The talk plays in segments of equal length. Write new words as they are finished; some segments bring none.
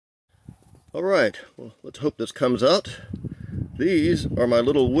Alright, well, let's hope this comes out. These are my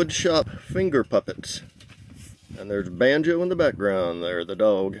little woodshop finger puppets. And there's Banjo in the background there, the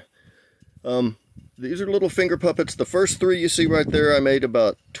dog. These are little finger puppets. The first three you see right there I made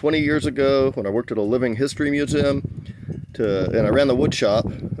about 20 years ago when I worked at a living history museum. And I ran the wood shop,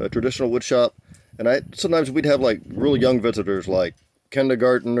 a traditional wood shop. And sometimes we'd have like real young visitors like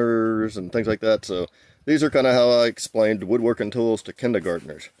kindergartners and things like that. So these are kind of how I explained woodworking tools to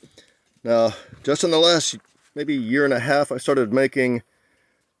kindergartners. Now, just in the last maybe year and a half, I started making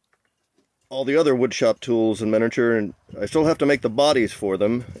all the other woodshop tools in miniature, and I still have to make the bodies for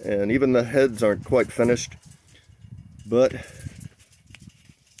them, and even the heads aren't quite finished. But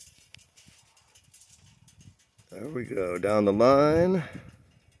there we go, down the line.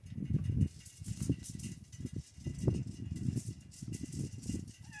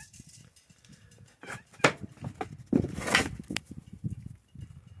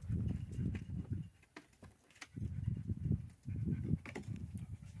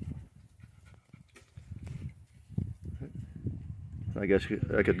 I guess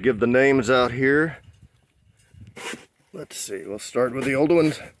I could give the names out here. Let's see, we'll start with the old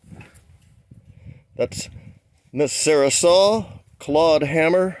ones. That's Miss Sarah Saw, Claude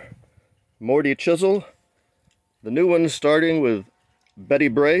Hammer, Morty Chisel. The new ones starting with Betty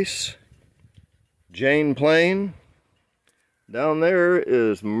Brace, Jane Plain. Down there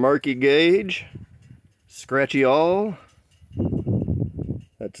is Marky Gage, Scratchy All.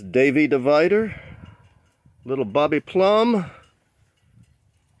 That's Davy Divider, Little Bobby Plum,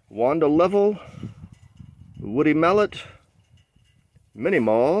 Wanda Level, Woody Mallet, Minnie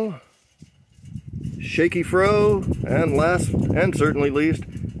Mall, Shaky Fro, and last and certainly least,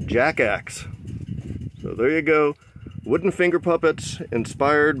 Jackaxe. So there you go, wooden finger puppets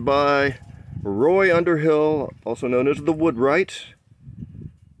inspired by Roy Underhill, also known as the Woodwright.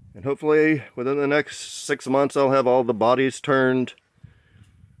 And hopefully within the next 6 months I'll have all the bodies turned,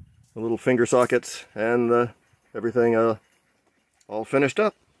 the little finger sockets, and everything all finished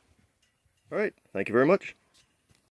up. All right, thank you very much.